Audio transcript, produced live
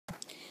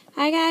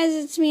Hi guys,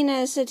 it's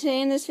Mena. So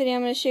today in this video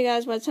I'm going to show you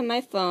guys what's on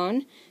my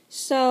phone.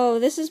 So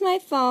this is my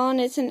phone.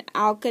 It's an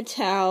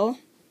Alcatel.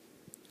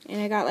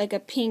 And I got like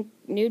a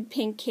nude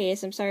pink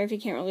case. I'm sorry if you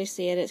can't really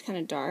see it. It's kind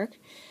of dark.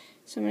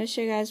 So I'm going to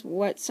show you guys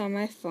what's on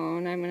my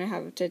phone. I'm going to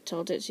have to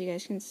tilt it so you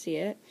guys can see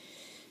it.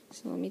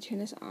 So let me turn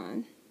this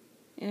on.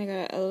 And I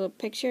got a little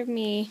picture of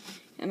me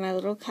and my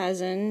little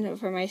cousin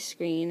for my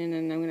screen. And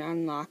then I'm going to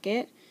unlock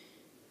it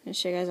and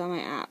show you guys all my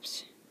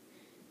apps.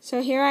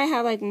 So here I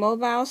have like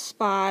mobile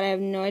spot. I have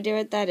no idea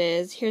what that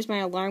is. Here's my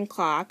alarm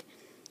clock.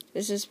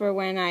 This is for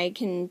when I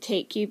can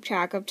keep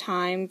track of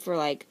time for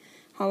like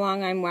how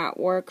long I'm at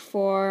work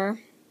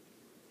for.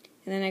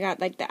 And then I got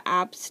like the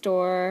app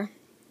store,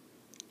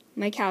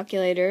 my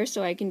calculator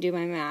so I can do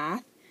my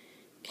math,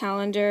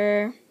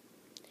 calendar,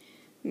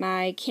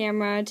 my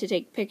camera to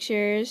take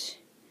pictures.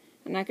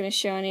 I'm not going to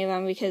show any of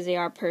them because they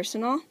are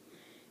personal.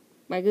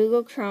 My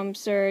Google Chrome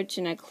search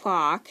and a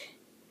clock.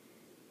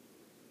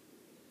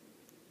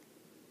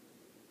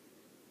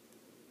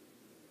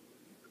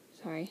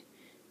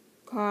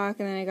 Clock,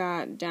 and then I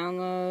got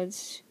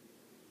downloads.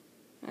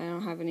 I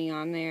don't have any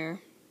on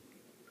there.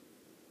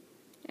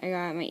 I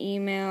got my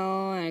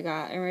email, I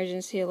got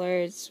emergency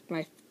alerts,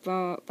 my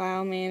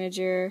file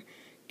manager,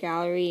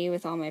 gallery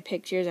with all my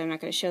pictures. I'm not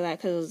going to show that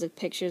because those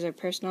pictures are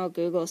personal.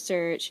 Google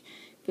search,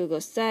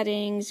 Google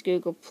settings,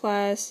 Google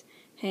Plus,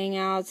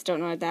 Hangouts,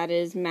 don't know what that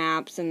is,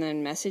 maps, and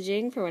then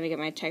messaging for when I get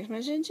my text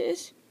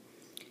messages.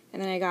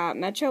 And then I got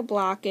Metro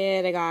Block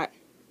It, I got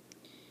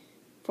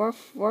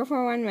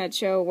 441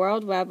 Metro,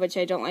 World Web, which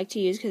I don't like to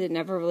use because it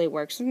never really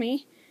works with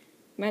me.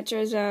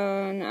 Metro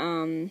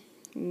Zone,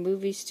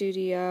 Movie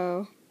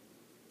Studio.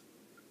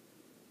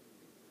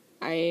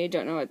 I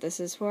don't know what this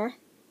is for.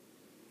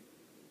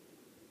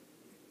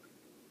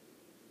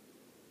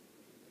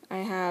 I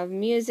have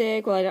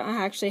music. Well, I don't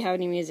actually have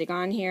any music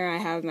on here. I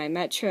have my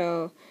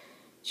Metro.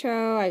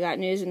 I got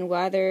news and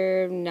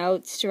weather,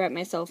 notes to write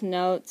myself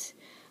notes,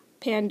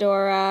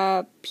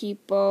 Pandora,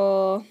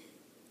 people,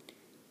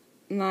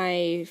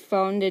 my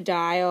phone to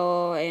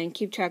dial and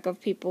keep track of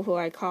people who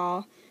I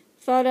call,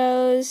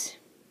 photos.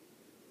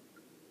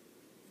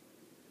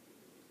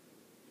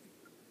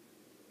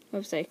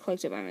 Oops, I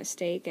clicked it by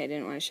mistake. I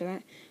didn't want to show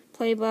that.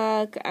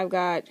 Playbook. I've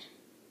got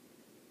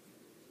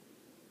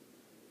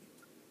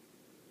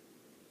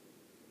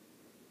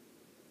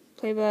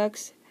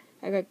playbooks.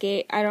 I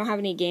don't have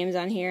any games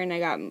on here, and I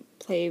got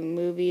play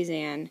movies,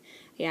 and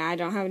yeah, I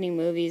don't have any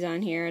movies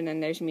on here. And then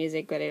there's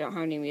music, but I don't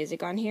have any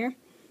music on here.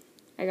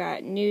 I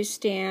got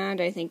newsstand,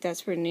 I think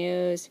that's for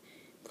news,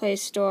 Play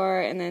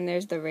Store, and then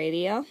there's the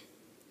radio,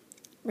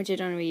 which I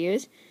don't really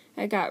use.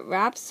 I got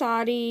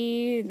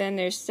Rhapsody, then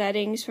there's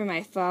settings for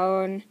my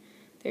phone,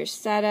 there's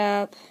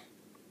setup,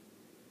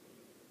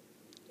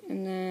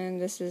 and then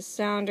this is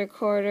sound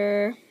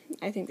recorder,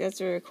 I think that's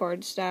to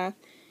record stuff,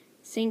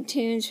 sync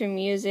tunes for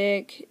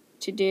music,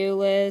 to-do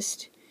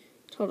list,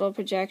 total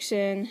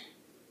projection,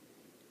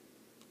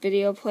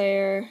 video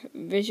player,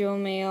 visual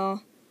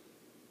mail,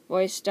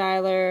 voice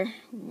dialer,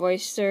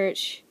 voice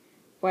search,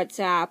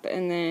 WhatsApp,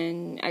 and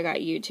then I got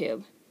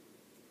YouTube.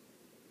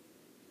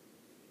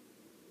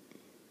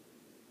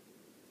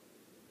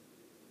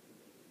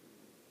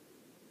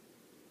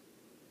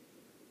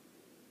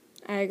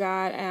 I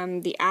got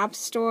the App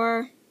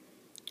Store.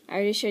 I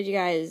already showed you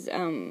guys.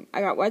 I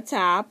got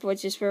WhatsApp,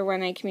 which is for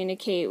when I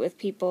communicate with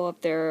people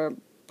if they're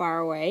far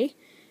away.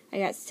 I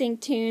got Sync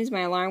Tunes,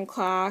 my alarm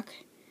clock,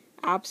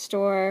 App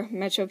Store,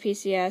 Metro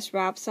PCS,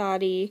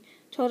 Rhapsody,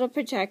 Total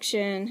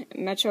Protection,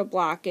 Metro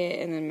Block It,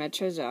 and then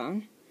Metro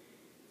Zone.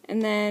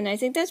 And then I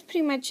think that's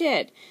pretty much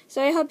it.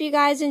 So I hope you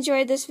guys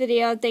enjoyed this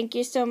video. Thank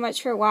you so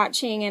much for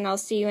watching, and I'll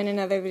see you in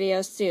another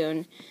video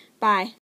soon. Bye.